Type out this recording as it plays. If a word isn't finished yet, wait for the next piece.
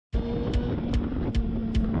Ladies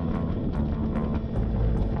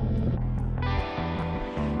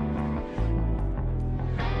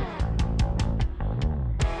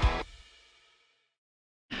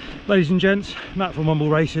and gents, Matt from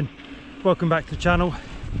Womble Racing. Welcome back to the channel.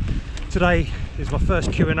 Today is my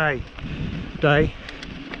first Q&A day.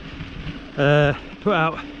 Put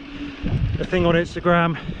out a thing on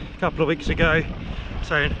Instagram a couple of weeks ago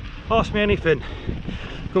saying, ask me anything.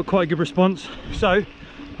 Got quite a good response. So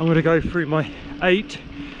I'm going to go through my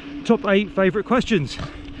top 8 favourite questions.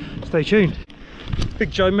 Stay tuned. Big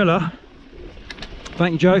Joe Miller,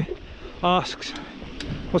 thank you Joe, asks,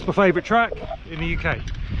 what's my favourite track in the UK?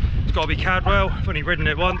 It's got to be Cadwell. I've only ridden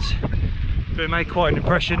it once, but it made quite an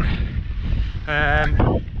impression.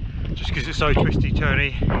 Just because it's so twisty,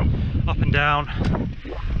 turny, up and down.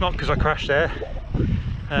 Not because I crashed there.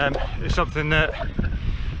 It's something that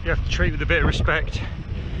you have to treat with a bit of respect,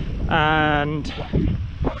 and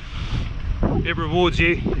it rewards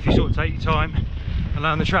you if you sort of take your time and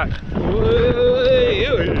learn the track.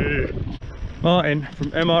 Martin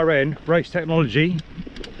from MRN Race Technologies,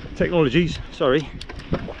 sorry,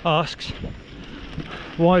 asks,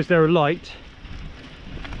 why is there a light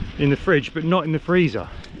in the fridge but not in the freezer?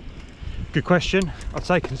 Good question. I've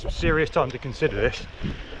taken some serious time to consider this.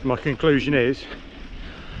 My conclusion is,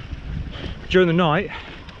 during the night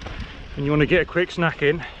when you want to get a quick snack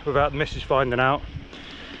in without the missus finding out,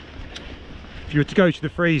 if you were to go to the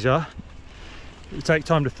freezer, it would take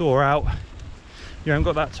time to thaw out. You haven't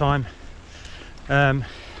got that time.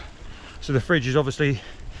 So the fridge is obviously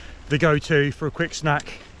the go-to for a quick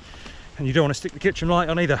snack, and you don't want to stick the kitchen light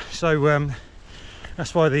on either. So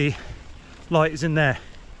that's why the light is in there.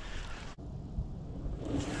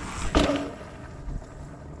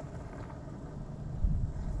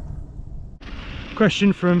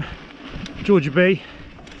 Question from Georgia B.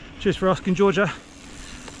 Cheers for asking, Georgia.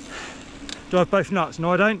 Do I have both nuts?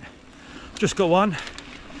 No, I don't. Just got one,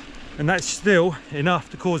 and that's still enough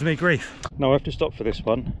to cause me grief. No, I have to stop for this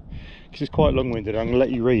one because it's quite long-winded. I'm going to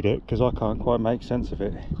let you read it because I can't quite make sense of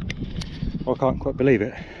it. I can't quite believe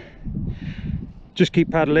it. Just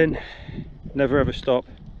keep paddling, never ever stop.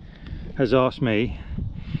 Has asked me,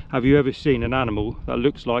 have you ever seen an animal that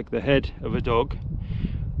looks like the head of a dog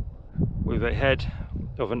with a head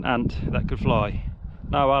of an ant that could fly?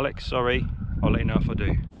 No, Alex, sorry. I'll let you know if I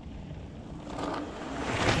do.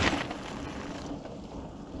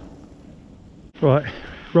 Right,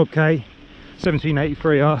 Rob K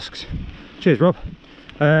 1783 asks, cheers Rob,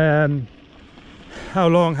 how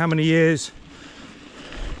many years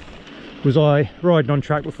was I riding on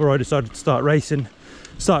track before I decided to start racing?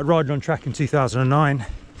 Started riding on track in 2009,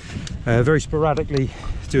 very sporadically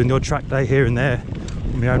doing the odd track day here and there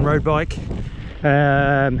on my own road bike.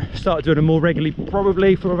 Started doing them more regularly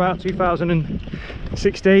probably from about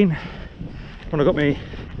 2016 when I got me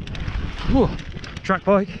track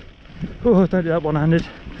bike. Oh, don't do that one-handed.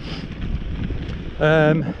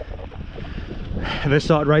 And then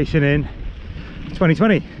started racing in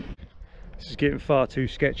 2020. This is getting far too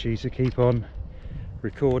sketchy to keep on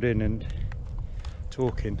recording and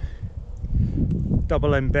talking.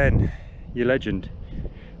 Double M Ben, you legend.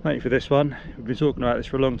 Thank you for this one. We've been talking about this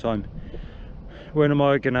for a long time. When am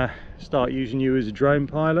I gonna start using you as a drone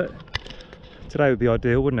pilot? Today would be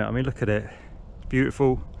ideal, wouldn't it? I mean, look at it. It's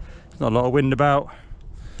beautiful. There's not a lot of wind about.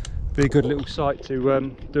 Be a good little site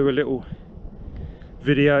to do a little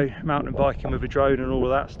video, mountain biking with a drone and all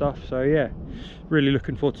of that stuff. So yeah, really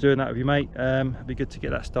looking forward to doing that with you, mate. It'd be good to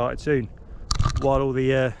get that started soon while all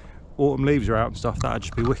the autumn leaves are out and stuff. That'd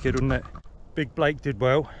just be wicked, wouldn't it? Big Blake did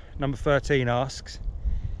well. Number 13 asks,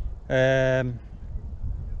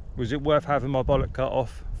 was it worth having my bollock cut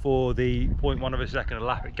off for the 0.1 of a second a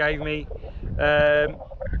lap it gave me?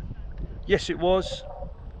 Yes, it was.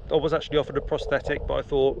 I was actually offered a prosthetic, but I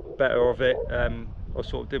thought better of it. I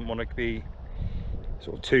sort of didn't want to be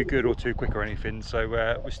sort of too good or too quick or anything, so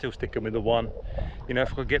we're still sticking with the one. You know,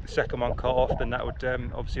 if I could get the second one cut off, then that would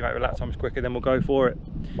obviously make the lap times quicker, then we'll go for it.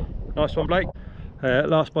 Nice one, Blake.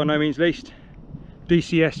 Last but no means least,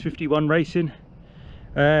 DCS 51 Racing.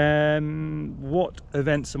 What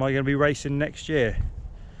events am I going to be racing next year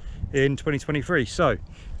in 2023? So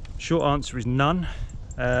short answer is none.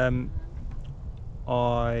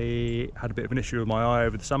 I had a bit of an issue with my eye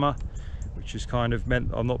over the summer, which has kind of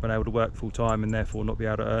meant I've not been able to work full time and therefore not be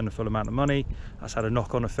able to earn a full amount of money. That's had a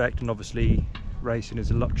knock-on effect, and obviously racing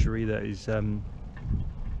is a luxury that is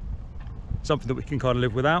something that we can kind of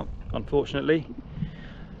live without, unfortunately.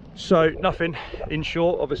 So nothing. In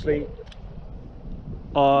short, obviously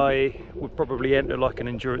I would probably enter like an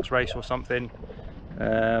endurance race or something,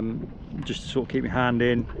 just to sort of keep my hand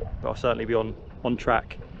in, but I'll certainly be on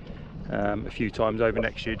track a few times over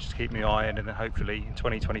next year, just to keep me iron, and then hopefully in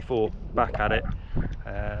 2024 back at it,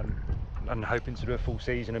 and hoping to do a full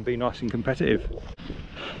season and be nice and competitive.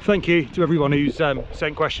 Thank you to everyone who's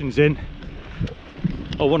sent questions in.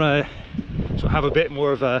 I want to sort of have a bit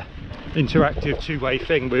more of a interactive two-way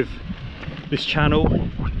thing with this channel,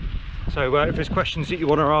 so if there's questions that you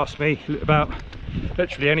want to ask me about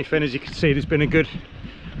literally anything, as you can see there's been a good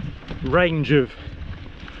range of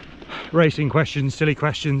racing questions, silly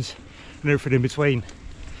questions and everything in between.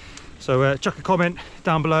 So chuck a comment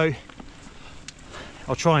down below.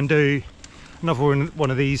 I'll try and do another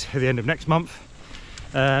one of these at the end of next month,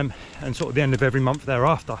 and sort of the end of every month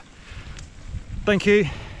thereafter. Thank you,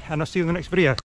 and I'll see you in the next video.